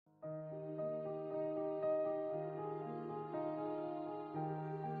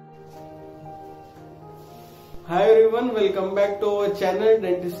Hi everyone, welcome back to our channel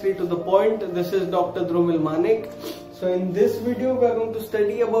Dentistry to the Point. This is Dr. Manik. So in this video we are going to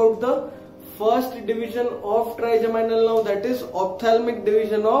study about the first division of trigeminal nerve, that is ophthalmic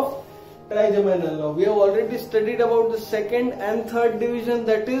division of trigeminal nerve. We have already studied about the second and third division,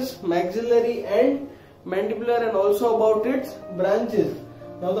 that is maxillary and mandibular, and also about its branches.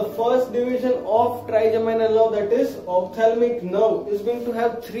 Now the first division of trigeminal nerve, that is ophthalmic nerve, is going to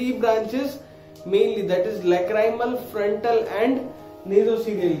have three branches mainly, that is lacrimal, frontal and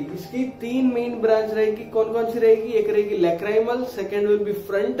nasociliary. इसकी तीन main branch रहेगी. कौन कौन सी रहेगी? एक रहेगी lacrimal, second will be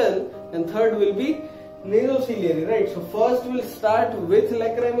frontal and third will be nasociliary, right? So first we'll start with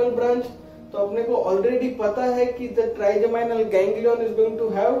lacrimal branch. तो अपने को already पता है कि the trigeminal ganglion is going to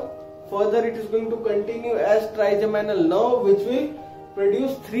have, further it is going to continue as trigeminal nerve, which will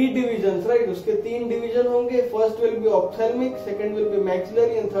produce three divisions, right? उसके तीन division होंगे. First will be ophthalmic, second will be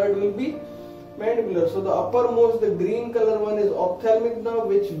maxillary and third will be mandibular. So the uppermost, the green color one, is ophthalmic nerve,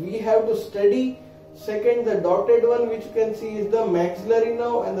 which we have to study. Second, the dotted one, which you can see, is the maxillary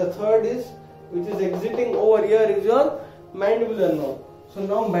nerve, and the third is, which is exiting over here, is your mandibular nerve. So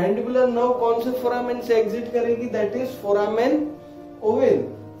now mandibular nerve कौन से foramen से exit करेगी? That is foramen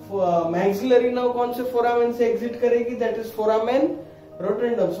ovale. Maxillary nerve कौन से foramen से exit करेगी? That is foramen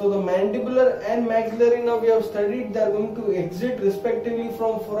rotundum. So the mandibular and maxillary nerve we have studied, they are going to exit respectively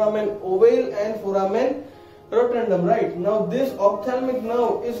from foramen ovale and foramen rotundum, right? Now this ophthalmic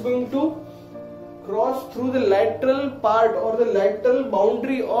nerve is going to cross through the lateral part or the lateral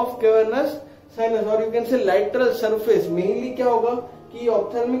boundary of cavernous sinus, or you can say lateral surface. Mainly क्या होगा कि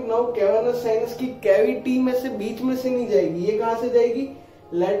ophthalmic nerve cavernous sinus की cavity में से बीच में से नहीं जाएगी. ये कहाँ से जाएगी?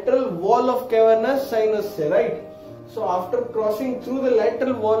 Lateral wall of cavernous sinus से, right? So after crossing through the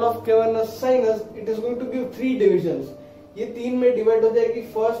lateral wall of cavernous sinus, it is going to give three divisions. ये तीन में डिवाइड हो जाएगी.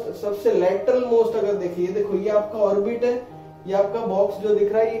 फर्स्ट सबसे lateral most अगर देखिए, ये देखो, ये आपका ऑर्बिट है, ये आपका बॉक्स जो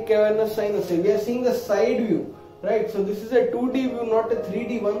दिख रहा है, ये cavernous sinus है. We are seeing the side view, right? So this is a 2D view, not a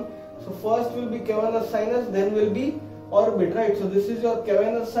 3D one. So first will be cavernous sinus, then will be orbit, right? So this is your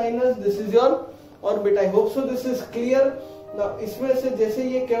cavernous sinus, this is your orbit. I hope so this is clear. Now, इसमें से जैसे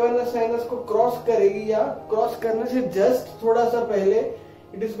ये cavernous sinus को cross करेगी या cross करने से just थोड़ा सा पहले,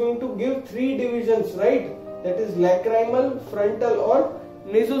 it is going to give three divisions, right? That is lacrimal, frontal और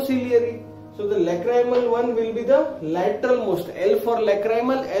nasociliary. So the lacrimal one will be the lateral most. L for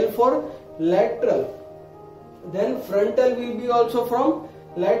lacrimal, L for lateral. Then frontal will be also from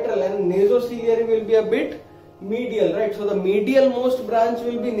lateral, and nasociliary will be a bit medial, right? So the medial most branch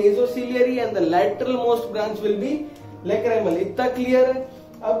will be nasociliary and the lateral most branch will be lacrimal. इतना clear है?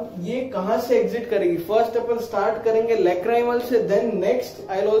 अब ये कहाँ से exit करेगी? First अपन start करेंगे lacrimal से, then next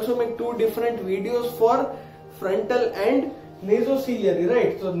I will also make to different videos for frontal and nasociliary,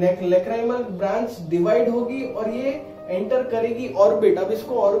 right? तो lacrimal ब्रांच डिवाइड होगी और ये एंटर करेगी ऑर्बिट. अब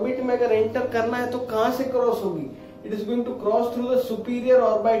इसको ऑर्बिट में अगर एंटर करना है तो कहाँ से क्रॉस होगी? It is going to cross through the superior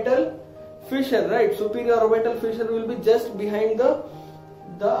orbital Fisher, right? Superior orbital Fisher will be just behind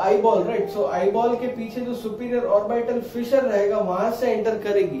the eyeball, right? So eyeball के पीछे जो superior orbital fissure रहेगा, वहां से enter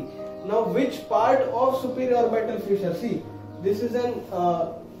करेगी. Now which part of superior orbital fissure? See, this is an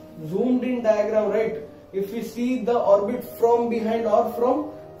zoomed in diagram, right? If we see the orbit from behind or from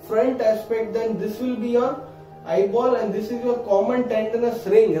front aspect, then this will be your eyeball and this is your common tendinous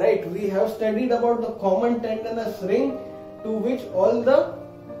ring, right? We have studied about the common tendinous ring to which all the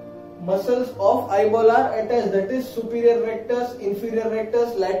muscles of eyeball are attached, that is superior rectus, inferior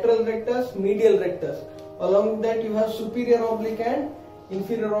rectus, lateral rectus, medial rectus. Along with that you have superior oblique and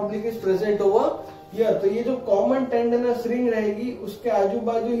inferior oblique is present over here. तो ये जो common tendinous ring रहेगी, उसके आजू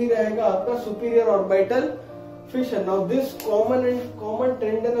बाजू ही रहेगा आपका superior orbital fissure. Now this common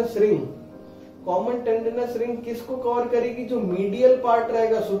tendinous ring किसको कवर करेगी? जो medial part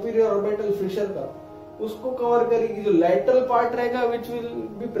रहेगा superior orbital fissure का, उसको कवर करेगी. जो lateral part रहेगा which will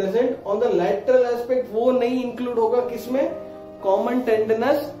be present on the lateral aspect, वो नहीं include होगा किसमें? common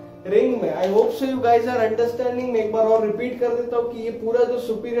tendinous ring में. I hope so you guys are understanding. मैं एक बार और repeat कर देता हूँ कि ये पूरा जो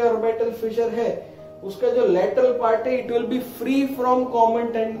superior orbital fissure है, उसका जो lateral part है, it will be free from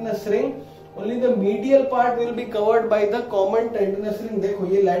common tendinous ring. Only the medial part will be covered by the common tendinous ring.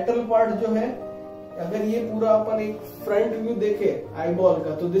 देखो ये lateral part जो है, अगर ये पूरा अपन एक फ्रंट व्यू देखे आईबॉल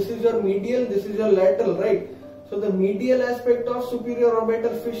का, तो this is your medial, this is your lateral, right? So the medial aspect of superior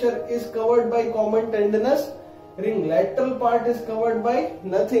orbital Fisher is covered by common टेंडनस ring. Lateral part is covered by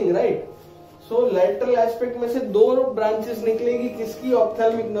nothing, right? So lateral aspect में से दो branches निकलेगी किसकी?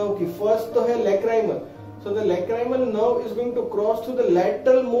 Ophthalmic nerve की. First तो है lacrimal. So the lacrimal nerve is going to cross to the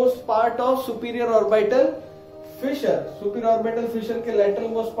lateral most part of superior orbital Fisher, superior orbital Fisher के lateral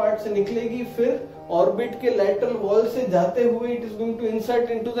most part से निकलेगी, फिर ऑर्बिट के लैटरल वॉल से जाते हुए it is going to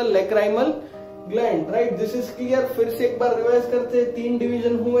insert into the lacrimal gland, right. This is clear. फिर से एक बार रिवाइज करते हैं, 3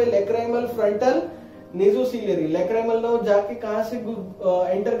 डिवीजन हुए, लैक्राइमल, फ्रंटल, नेजोसिलियरी। लैक्राइमल नर्व जाके कहां से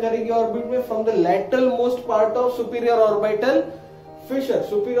एंटर करेगी ऑर्बिट में? From the lateral most part of superior orbital Fisher.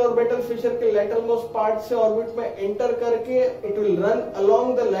 Superior orbital Fisher के लैटरल मोस्ट पार्ट से ऑर्बिट में एंटर करके it will run along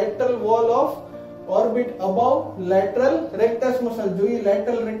the lateral wall of orbit above lateral rectus muscle. जो ये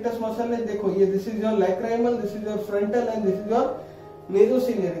lateral rectus muscle है, देखो ये this is your lacrimal, this is your frontal and this is your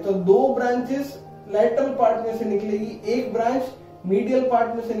नेजोसिलियरी। तो 2 branches lateral part में से निकलेगी, एक ब्रांच मीडियल पार्ट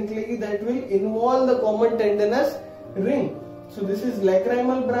में से निकलेगी, that will involve the common टेंडनस ring. So this is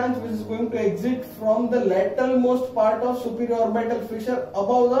lacrimal branch which is going to exit from the lateral most part of superior orbital fissure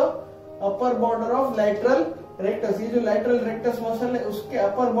above the upper border of lateral rectus। ये जो lateral rectus muscle है उसके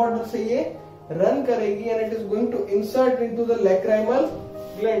upper border से ये run करेगी and it is going to insert into the lacrimal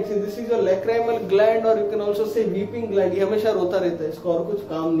gland। See this is your lacrimal gland or you can also say weeping gland। ये हमेशा रोता रहता है, इसको और कुछ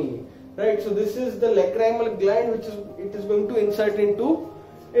काम नहीं है, right। So this is the lacrimal gland which is going to insert into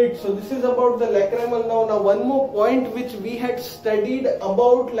it। So this is about the lacrimal nerve। Now one more point which we had studied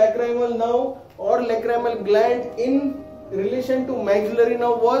about lacrimal nerve or lacrimal gland in relation to maxillary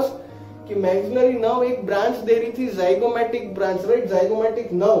nerve was कि maxillary nerve एक branch दे रही थी, zygomatic branch, right,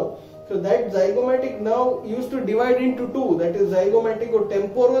 zygomatic nerve। So that zygomatic nerve used to divide into 2, that is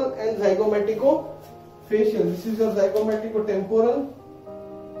zygomatico-temporal and zygomatico-facial। This is your zygomatico-temporal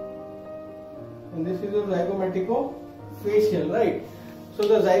and this is your zygomatico-facial, right। So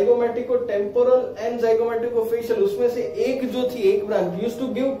the zygomatico-temporal and zygomatico-facial, उसमें से एक जो थी, एक branch used to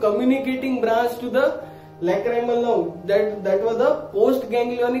give communicating branch to the lacrimal nerve, that was the post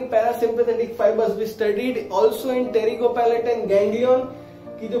ganglionic parasympathetic fibers। We studied also in pterygopalatal ganglion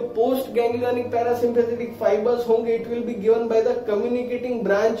कि जो post ganglionic parasympathetic fibers होंगे, it will be given by the communicating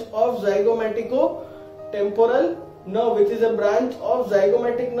branch of zygomatico-temporal nerve which is a branch of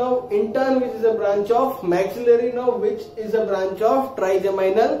zygomatic nerve, in turn which is a branch of maxillary nerve which is a branch of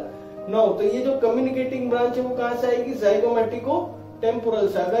trigeminal nerve। तो ये जो communicating branch है वो कहां से आएगी? zygomatico-temporal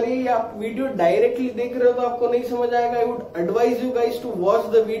से। अगर ये आप वीडियो डायरेक्टली देख रहे हो तो आपको नहीं समझ आएगा। I would advise you guys to watch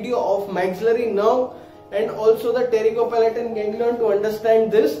the video of maxillary nerve and also the pterygopalatal ganglion to understand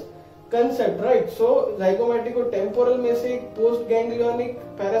this concept, right। So zygomatico-temporal में से एक post ganglionic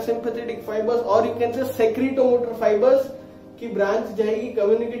parasympathetic fibers और you can say secretomotor fibers की branch जाएगी,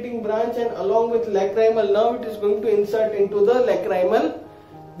 communicating branch, and along with lacrimal nerve it is going to insert into the lacrimal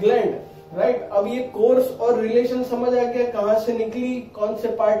gland, right। अब ये course और relation समझ आ गया, कहां से निकली, कौन से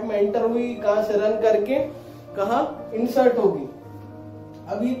part में enter हुई, कहां से run करके कहां insert होगी।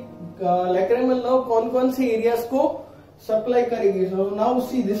 अभी lacrimal nerve कौन कौन से areas को supply करेगी। So now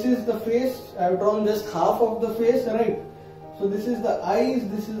see this is the face, I have drawn just half of the face, right। So this is the eyes,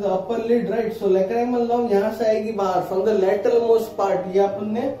 this is the upper lid, right। So lacrimal nerve यहाँ से आएगी बाहर from the lateral most part। ये अपन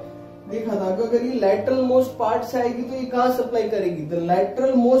ने देखा था कि अगर ये lateral most part से आएगी तो ये कहाँ supply करेगी? The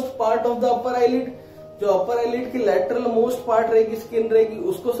lateral most part of the upper eyelid, जो upper eyelid की lateral most part रहेगी, skin रहेगी,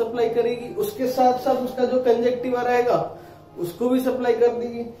 उसको supply करेगी। उसके साथ साथ उसका जो conjunctiva रहेगा उसको भी supply कर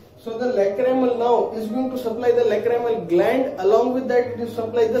देगी। So the lacrimal nerve is going to supply the lacrimal gland, along with that it will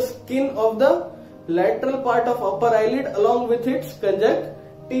supply the skin of the lateral part of upper eyelid along with its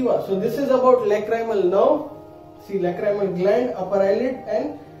conjunctiva। So this is about lacrimal nerve। See lacrimal gland, upper eyelid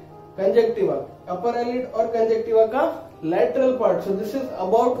and conjunctiva। Upper eyelid और conjunctiva का lateral part। So this is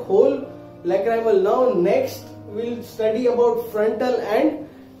about whole lacrimal nerve। Next we'll study about frontal and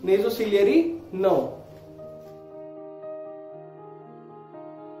nasociliary nerve।